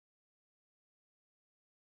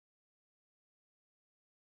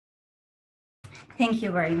Thank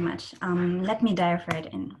you very much. Let me dive right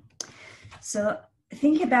in. So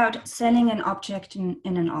think about selling an object in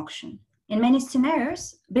an auction. In many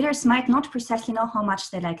scenarios, bidders might not precisely know how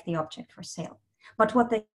much they like the object for sale. But what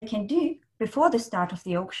they can do before the start of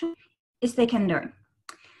the auction is they can learn.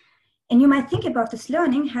 And you might think about this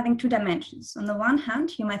learning having two dimensions. On the one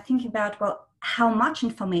hand, you might think about, well, how much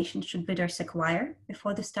information should bidders acquire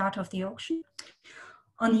before the start of the auction?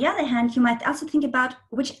 On the other hand, you might also think about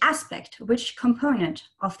which aspect, which component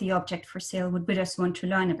of the object for sale would bidders want to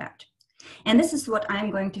learn about. And this is what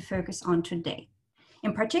I'm going to focus on today.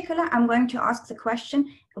 In particular, I'm going to ask the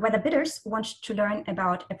question whether bidders want to learn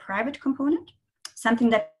about a private component, something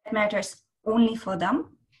that matters only for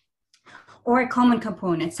them, or a common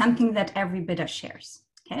component, something that every bidder shares.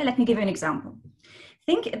 Okay, let me give you an example.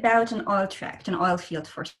 Think about an oil tract, an oil field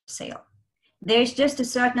for sale. There's just a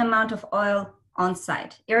certain amount of oil on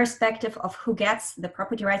site, irrespective of who gets the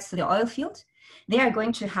property rights to the oil field. They are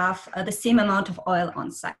going to have the same amount of oil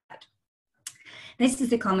on site. This is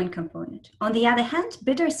the common component. On the other hand,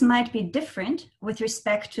 bidders might be different with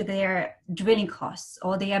respect to their drilling costs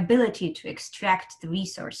or their ability to extract the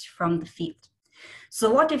resource from the field.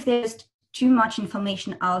 So what if there's too much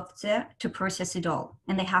information out there to process it all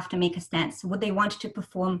and they have to make a stance? Would they want to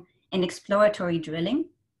perform an exploratory drilling,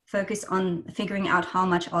 focus on figuring out how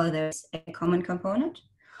much oil there is, a common component,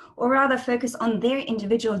 or rather focus on their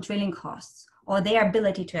individual drilling costs or their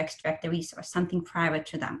ability to extract the resource, something private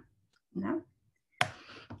to them? No?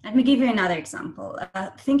 Let me give you another example.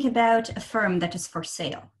 Think about a firm that is for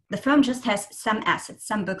sale. The firm just has some assets,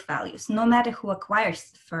 some book values. No matter who acquires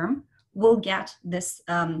the firm will get this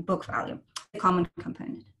book value, the common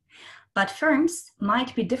component. But firms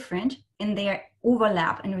might be different in their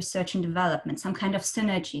overlap in research and development, some kind of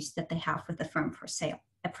synergies that they have with the firm for sale,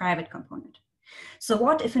 a private component. So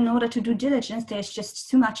what if in order to do diligence, there's just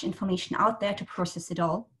too much information out there to process it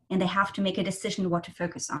all, and they have to make a decision what to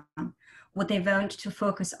focus on? Would they want to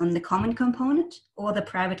focus on the common component or the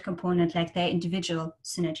private component, like their individual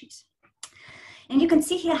synergies? And you can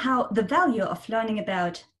see here how the value of learning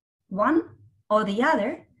about one or the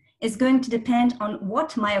other is going to depend on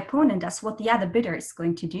what my opponent does, what the other bidder is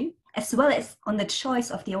going to do, as well as on the choice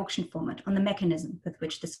of the auction format, on the mechanism with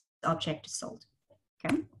which this object is sold.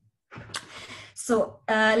 Okay? So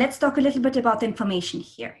let's talk a little bit about the information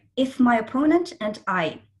here. If my opponent and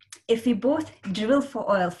I, if we both drill for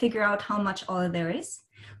oil, figure out how much oil there is,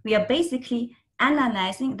 we are basically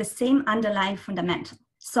analyzing the same underlying fundamental.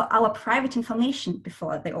 So our private information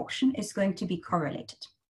before the auction is going to be correlated.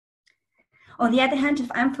 On the other hand, if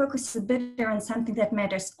I'm focused a bit on something that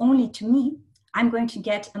matters only to me, I'm going to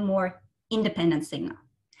get a more independent signal.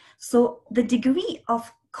 So the degree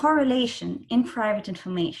of correlation in private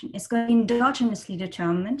information is going to be endogenously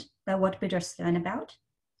determined by what bidders learn about.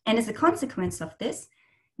 And as a consequence of this,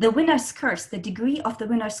 the winner's curse, the degree of the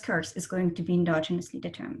winner's curse is going to be endogenously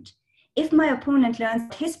determined. If my opponent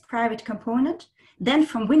learns his private component, then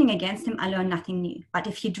from winning against him, I learn nothing new. But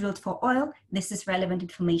if he drilled for oil, this is relevant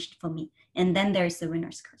information for me. And then there is the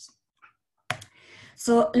winner's curse.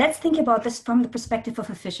 So let's think about this from the perspective of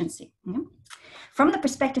efficiency. From the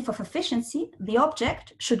perspective of efficiency, the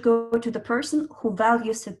object should go to the person who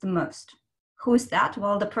values it the most. Who is that?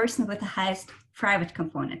 Well, the person with the highest private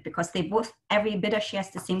component, because every bidder shares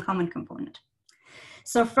the same common component.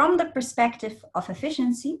 So from the perspective of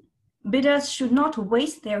efficiency, bidders should not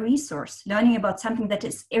waste their resource learning about something that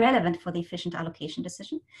is irrelevant for the efficient allocation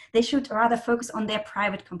decision. They should rather focus on their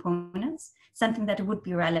private components, something that would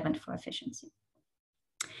be relevant for efficiency.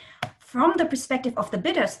 From the perspective of the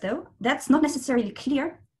bidders, though, that's not necessarily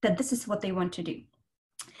clear that this is what they want to do.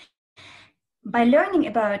 By learning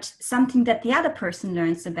about something that the other person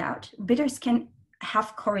learns about, bidders can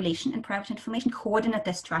have correlation in private information, coordinate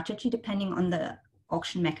their strategy depending on the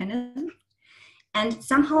auction mechanism, and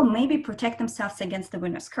somehow maybe protect themselves against the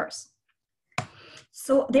winner's curse.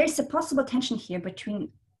 So there's a possible tension here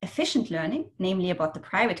between efficient learning, namely about the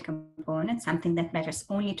private component, something that matters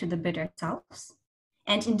only to the bidder themselves,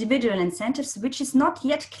 and individual incentives, which is not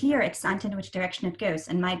yet clear ex ante in which direction it goes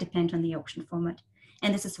and might depend on the auction format.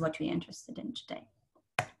 And this is what we're interested in today.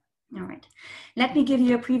 All right, let me give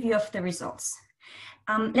you a preview of the results.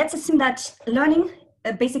 Let's assume that learning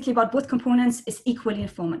basically about both components is equally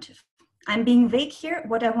informative. I'm being vague here.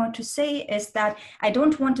 What I want to say is that I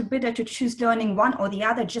don't want a bidder to choose learning one or the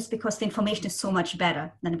other just because the information is so much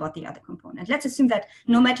better than about the other component. Let's assume that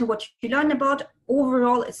no matter what you learn about,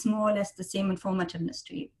 overall it's more or less the same informativeness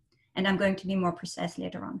to you. And I'm going to be more precise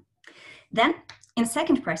later on. Then, in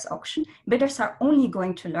second price auction, bidders are only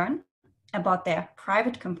going to learn about their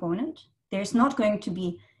private component. There's not going to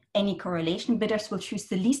be any correlation. Bidders will choose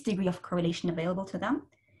the least degree of correlation available to them.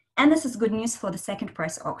 And this is good news for the second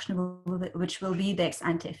price auction, which will be the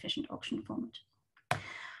ex-ante efficient auction format.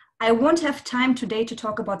 I won't have time today to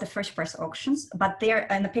talk about the first price auctions, but there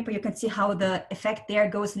in the paper you can see how the effect there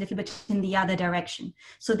goes a little bit in the other direction.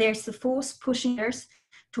 So there's the force pushing bidders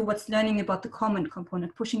towards learning about the common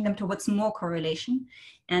component, pushing them towards more correlation.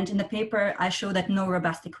 And in the paper, I show that no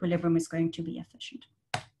robust equilibrium is going to be efficient.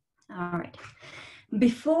 All right.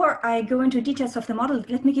 Before I go into details of the model,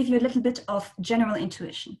 let me give you a little bit of general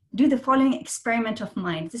intuition. Do the following experiment of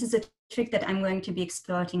mind. This is a trick that I'm going to be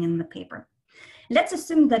exploiting in the paper. Let's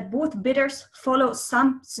assume that both bidders follow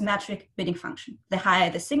some symmetric bidding function. The higher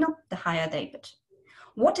the signal, the higher they bid.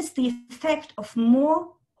 What is the effect of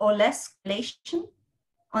more or less correlation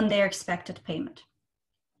on their expected payment?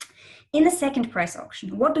 In the second price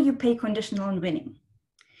auction, what do you pay conditional on winning?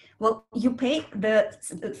 Well, you pay the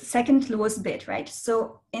second lowest bid, right?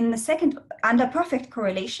 So in the second, under perfect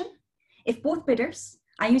correlation, if both bidders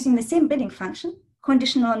are using the same bidding function,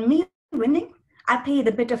 conditional on me winning, I pay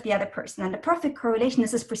the bid of the other person. Under perfect correlation,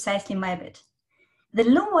 this is precisely my bid. The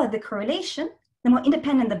lower the correlation, the more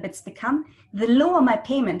independent the bids become, the lower my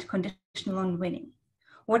payment conditional on winning.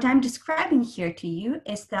 What I'm describing here to you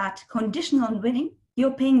is that conditional on winning,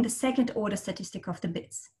 you're paying the second order statistic of the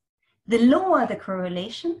bids. The lower the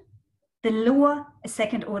correlation, the lower a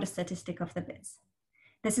second order statistic of the bids.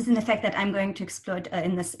 This is an effect that I'm going to exploit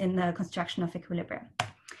in the construction of equilibrium.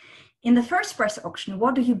 In the first price auction,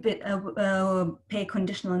 what do you pay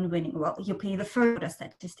conditional on winning? Well, you pay the first order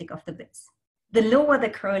statistic of the bids. The lower the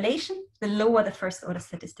correlation, the lower the first order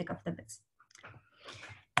statistic of the bids.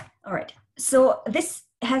 All right, so this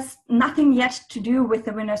has nothing yet to do with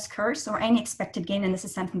the winner's curse or any expected gain, and this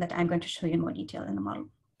is something that I'm going to show you in more detail in the model.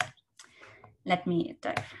 Let me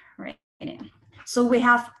dive right in. So we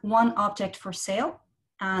have one object for sale,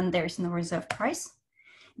 and there's no reserve price.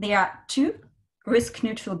 There are two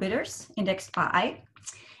risk-neutral bidders indexed by I,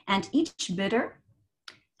 and each bidder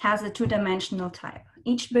has a two-dimensional type.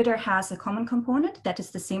 Each bidder has a common component that is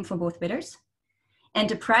the same for both bidders,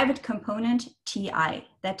 and a private component, TI,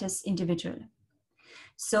 that is individual.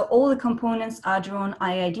 So all the components are drawn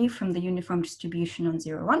IID from the uniform distribution on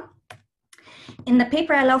 0, 1. In the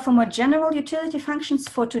paper, I allow for more general utility functions.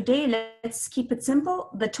 For today, let's keep it simple.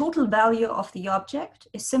 The total value of the object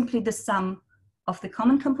is simply the sum of the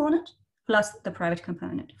common component plus the private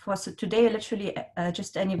component. For so today, literally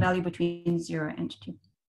just any value between 0 and 2.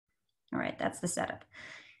 All right, that's the setup.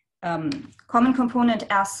 Common component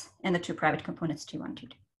S and the two private components T1,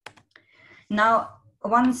 T2. Now,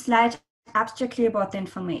 one slide abstractly about the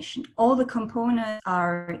information. All the components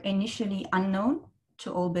are initially unknown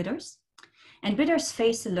to all bidders, and bidders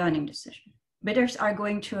face a learning decision. Bidders are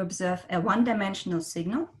going to observe a one-dimensional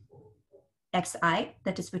signal, xi,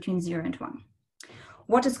 that is between 0 and 1.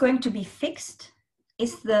 What is going to be fixed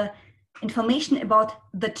is the information about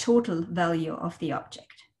the total value of the object.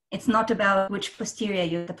 It's not about which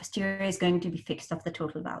posterior the posterior is going to be fixed of the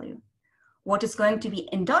total value. What is going to be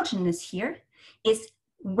endogenous here is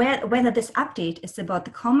whether this update is about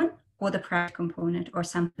the common or the private component or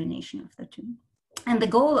some combination of the two. And the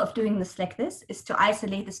goal of doing this like this is to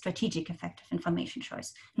isolate the strategic effect of information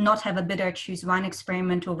choice, not have a bidder choose one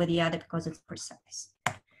experiment over the other because it's precise.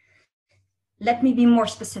 Let me be more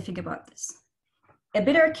specific about this. A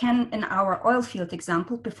bidder can, in our oil field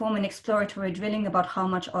example, perform an exploratory drilling about how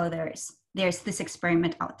much oil there is. There's this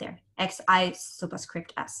experiment out there, XI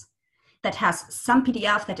superscript S, that has some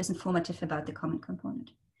PDF that is informative about the common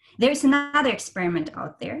component. There is another experiment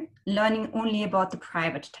out there, learning only about the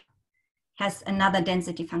private type, has another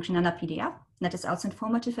density function, another PDF, that is also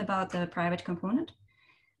informative about the private component.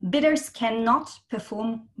 Bidders cannot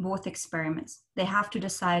perform both experiments. They have to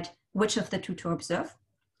decide which of the two to observe.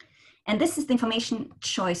 And this is the information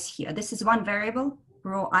choice here. This is one variable,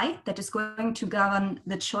 rho I, that is going to govern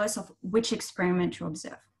the choice of which experiment to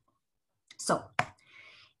observe. So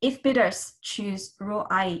if bidders choose rho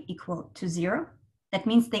I equal to 0, that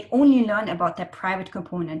means they only learn about their private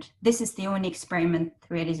component. This is the only experiment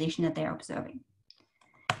realization that they're observing.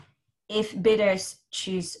 If bidders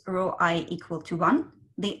choose rho I equal to 1,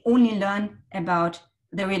 they only learn about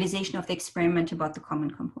the realization of the experiment about the common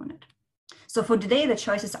component. So for today, the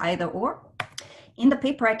choice is either or. In the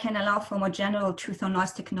paper, I can allow for more general truth or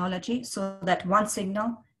noise technology so that one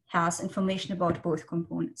signal has information about both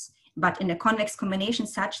components, but in a convex combination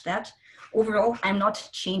such that overall, I'm not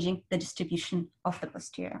changing the distribution of the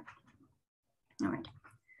posterior. All right.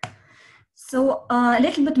 So a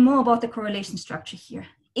little bit more about the correlation structure here.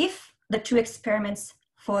 If the two experiments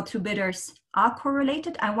for two bidders are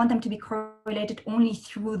correlated, I want them to be correlated only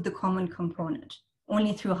through the common component,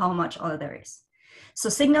 only through how much oil there is. So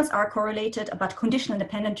signals are correlated but conditional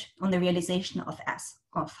dependent on the realization of S,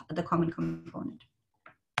 of the common component.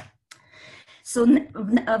 So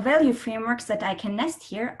value frameworks that I can nest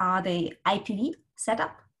here are the IPV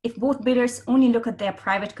setup. If both bidders only look at their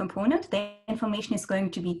private component, their information is going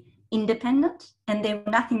to be independent and they know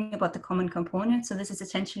nothing about the common component. So this is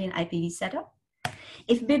essentially an IPV setup.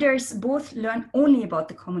 If bidders both learn only about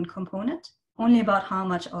the common component, only about how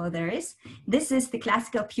much oil there is, this is the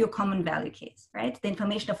classical pure common value case, right? The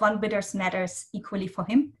information of one bidder matters equally for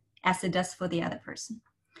him as it does for the other person.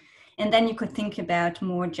 And then you could think about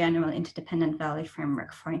more general interdependent value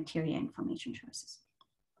framework for interior information choices.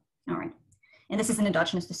 All right. And this is an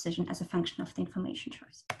endogenous decision as a function of the information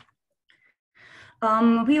choice.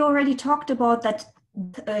 We already talked about that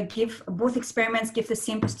both experiments give the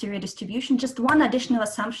same posterior distribution. Just one additional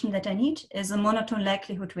assumption that I need is a monotone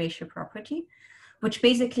likelihood ratio property, which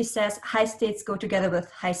basically says high states go together with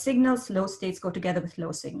high signals, low states go together with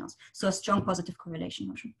low signals. So a strong positive correlation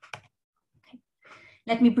notion. Okay.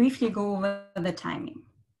 Let me briefly go over the timing.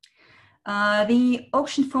 The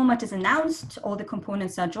auction format is announced, all the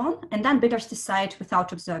components are drawn, and then bidders decide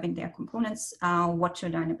without observing their components what to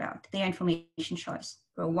learn about, their information choice,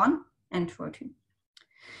 row 1 and row 2.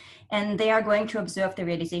 And they are going to observe the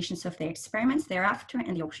realizations of their experiments thereafter,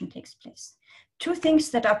 and the auction takes place. Two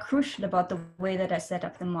things that are crucial about the way that I set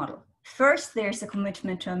up the model. First, there's a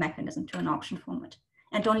commitment to a mechanism, to an auction format,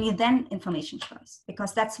 and only then information choice,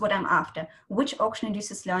 because that's what I'm after. Which auction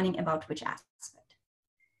induces learning about which aspect?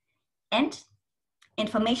 And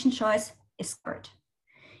information choice is covered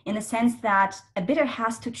in the sense that a bidder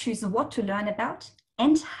has to choose what to learn about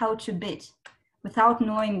and how to bid without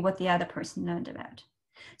knowing what the other person learned about.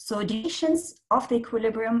 So deviations of the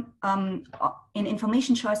equilibrium in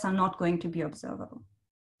information choice are not going to be observable.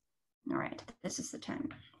 All right, this is the time.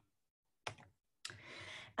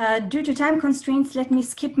 Due to time constraints, let me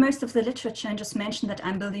skip most of the literature and just mention that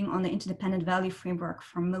I'm building on the interdependent value framework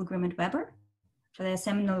from Milgram and Weber for their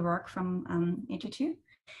seminal work from 82.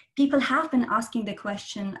 People have been asking the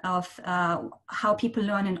question of how people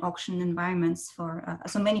learn in auction environments for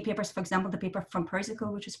so many papers, for example, the paper from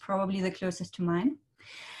Persico, which is probably the closest to mine.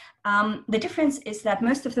 The difference is that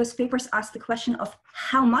most of those papers ask the question of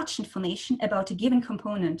how much information about a given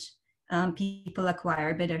component people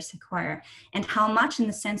acquire, bidders acquire, and how much in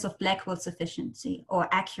the sense of Blackwell sufficiency or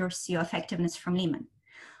accuracy or effectiveness from Lehman.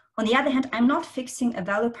 On the other hand, I'm not fixing a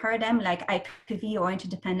value paradigm like IPV or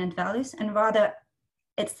interdependent values, and rather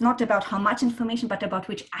it's not about how much information, but about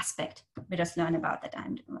which aspect bidders learn about that,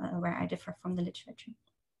 and where I differ from the literature.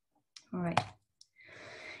 All right.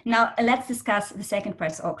 Now let's discuss the second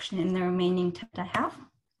price auction in the remaining time that I have.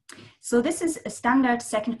 So this is a standard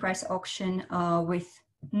second price auction with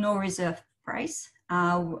no reserve price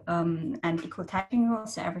and equal typing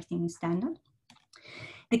rules, so everything is standard.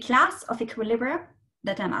 The class of equilibria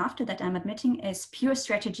that I'm after, that I'm admitting, is pure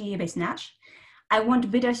strategy based Nash. I want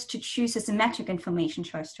bidders to choose a symmetric information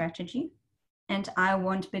choice strategy, and I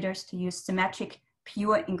want bidders to use symmetric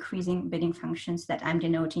pure increasing bidding functions that I'm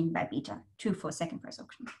denoting by beta, 2 for second price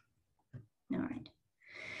auction. All right.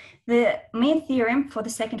 The main theorem for the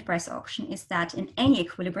second price auction is that in any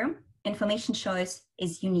equilibrium, information choice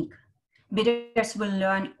is unique. Bidders will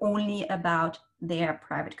learn only about their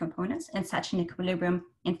private components, and such an equilibrium,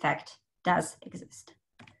 in fact, does exist.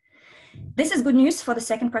 This is good news for the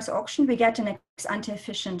second price auction. We get an ex-ante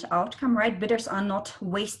efficient outcome, right? Bidders are not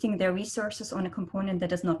wasting their resources on a component that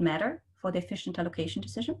does not matter for the efficient allocation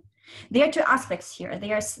decision. There are two aspects here.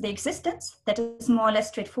 There's the existence that is more or less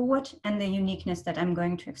straightforward, and the uniqueness that I'm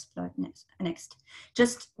going to exploit next.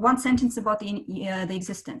 Just one sentence about the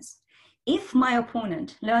existence. If my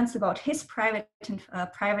opponent learns about his private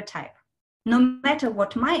type, no matter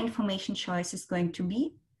what my information choice is going to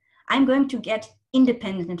be, I'm going to get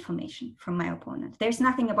independent information from my opponent. There's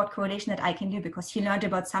nothing about correlation that I can do because he learned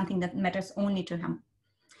about something that matters only to him.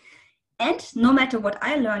 And no matter what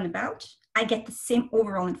I learn about, I get the same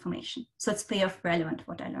overall information. So it's payoff relevant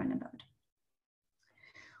what I learn about.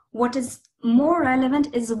 What is more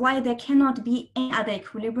relevant is why there cannot be any other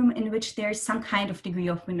equilibrium in which there is some kind of degree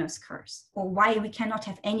of winner's curse, or why we cannot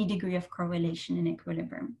have any degree of correlation in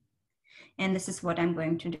equilibrium. And this is what I'm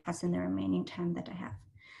going to discuss in the remaining time that I have.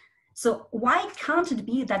 So why can't it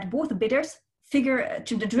be that both bidders figure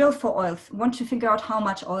to the drill for oil, want to figure out how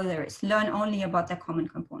much oil there is, learn only about their common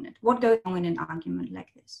component? What goes on in an argument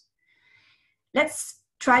like this? Let's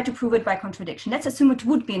try to prove it by contradiction. Let's assume it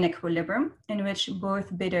would be an equilibrium in which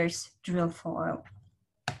both bidders drill for oil.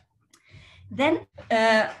 Then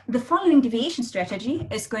the following deviation strategy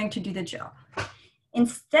is going to do the job.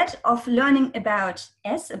 Instead of learning about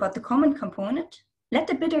S, about the common component, let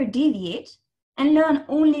the bidder deviate and learn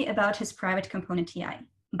only about his private component TI.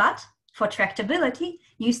 But for tractability,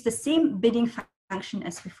 use the same bidding function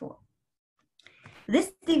as before.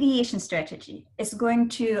 This deviation strategy is going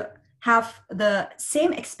to have the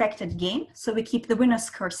same expected gain. So we keep the winner's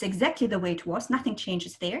curse exactly the way it was, nothing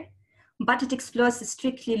changes there, but it explores a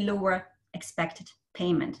strictly lower expected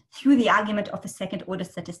payment through the argument of the second order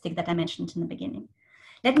statistic that I mentioned in the beginning.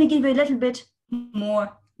 Let me give you a little bit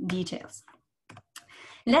more details.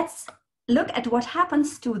 Let's look at what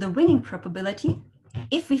happens to the winning probability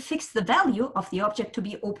if we fix the value of the object to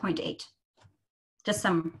be 0.8, just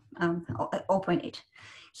some 0.8.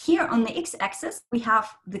 Here on the x-axis, we have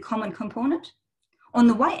the common component. On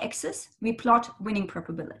the y-axis, we plot winning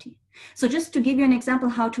probability. So just to give you an example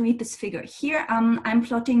how to read this figure, here I'm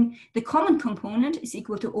plotting the common component is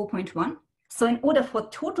equal to 0.1. So in order for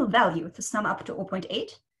total value to sum up to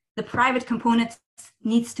 0.8, the private component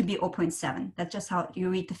needs to be 0.7. That's just how you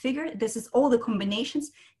read the figure. This is all the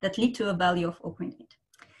combinations that lead to a value of 0.8.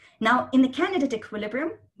 Now, in the candidate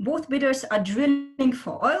equilibrium, both bidders are drilling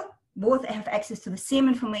for oil. Both have access to the same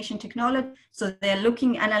information technology, so they're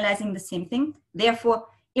analyzing the same thing. Therefore,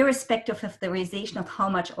 irrespective of the realization of how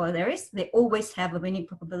much oil there is, they always have a winning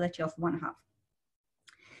probability of 1/2.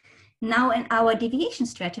 Now, in our deviation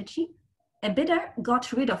strategy, a bidder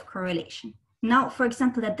got rid of correlation. Now, for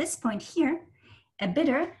example, at this point here, a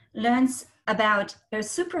bidder learns about a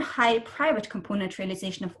super high private component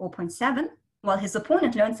realization of 0.7, while his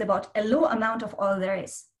opponent learns about a low amount of oil there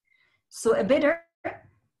is. So a bidder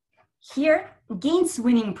here gains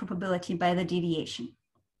winning probability by the deviation.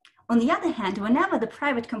 On the other hand, whenever the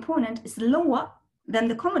private component is lower than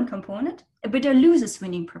the common component, a bidder loses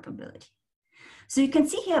winning probability. So you can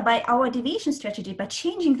see here by our deviation strategy, by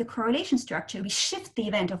changing the correlation structure, we shift the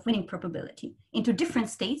event of winning probability into different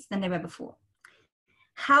states than they were before.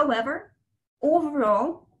 However,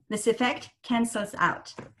 overall, this effect cancels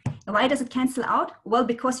out. Why does it cancel out? Well,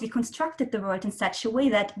 because we constructed the world in such a way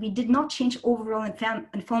that we did not change overall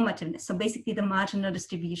informativeness. So basically the marginal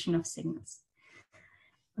distribution of signals.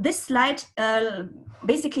 This slide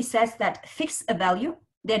basically says that fix a value.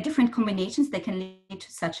 There are different combinations that can lead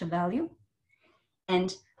to such a value.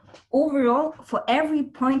 And overall, for every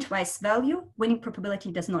pointwise value, winning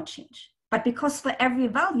probability does not change. But because for every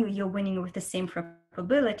value you're winning with the same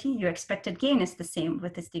probability, your expected gain is the same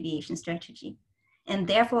with this deviation strategy, and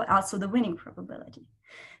therefore also the winning probability.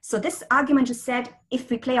 So this argument just said, if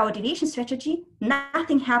we play our deviation strategy,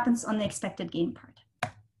 nothing happens on the expected gain part.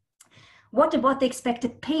 What about the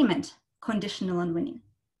expected payment conditional on winning?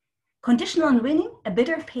 Conditional on winning, a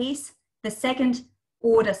bidder pays the second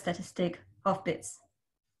order statistic of bids,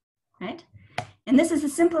 right? And this is the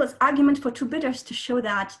simplest argument for two bidders to show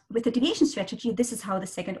that with the deviation strategy, this is how the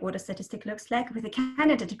second order statistic looks like. With the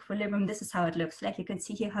candidate equilibrium, this is how it looks like. You can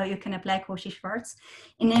see here how you can apply Cauchy-Schwarz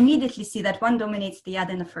and immediately see that one dominates the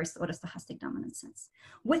other in the first order stochastic dominant sense.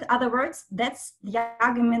 With other words, that's the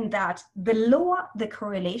argument that the lower the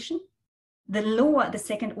correlation, the lower the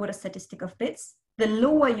second order statistic of bids, the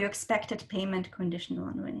lower your expected payment conditional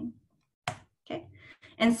on winning. Okay.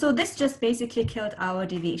 And so this just basically killed our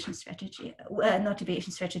deviation strategy, not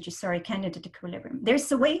deviation strategy, sorry, candidate equilibrium.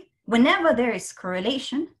 There's a way, whenever there is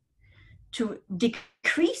correlation, to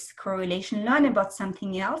decrease correlation, learn about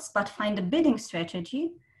something else, but find a bidding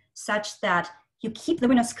strategy such that you keep the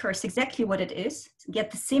winner's curse exactly what it is,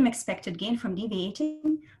 get the same expected gain from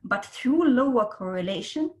deviating, but through lower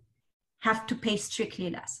correlation, have to pay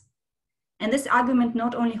strictly less. And this argument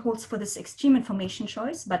not only holds for this extreme information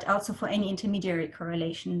choice, but also for any intermediary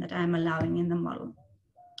correlation that I'm allowing in the model.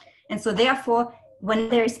 And so therefore, when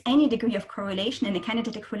there is any degree of correlation in a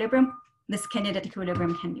candidate equilibrium, this candidate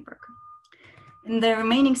equilibrium can be broken. In the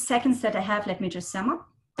remaining seconds that I have, let me just sum up.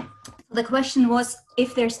 The question was,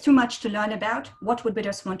 if there's too much to learn about, what would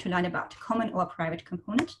bidders want to learn about, common or private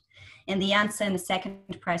component? And the answer in the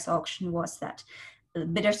second price auction was that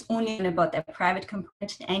bidders only learn about their private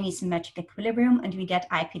component in any symmetric equilibrium, and we get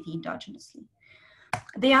IPV endogenously.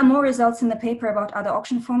 There are more results in the paper about other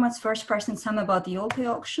auction formats, first price and some about the all-pay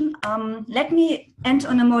auction. Let me end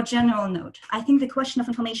on a more general note. I think the question of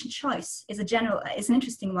information choice is an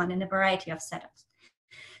interesting one in a variety of setups.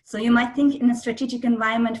 So you might think in a strategic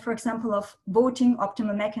environment, for example, of voting,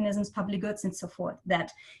 optimal mechanisms, public goods, and so forth,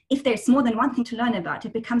 that if there's more than one thing to learn about,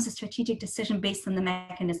 it becomes a strategic decision based on the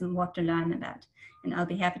mechanism, what to learn about. And I'll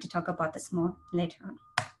be happy to talk about this more later on.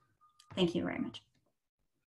 Thank you very much.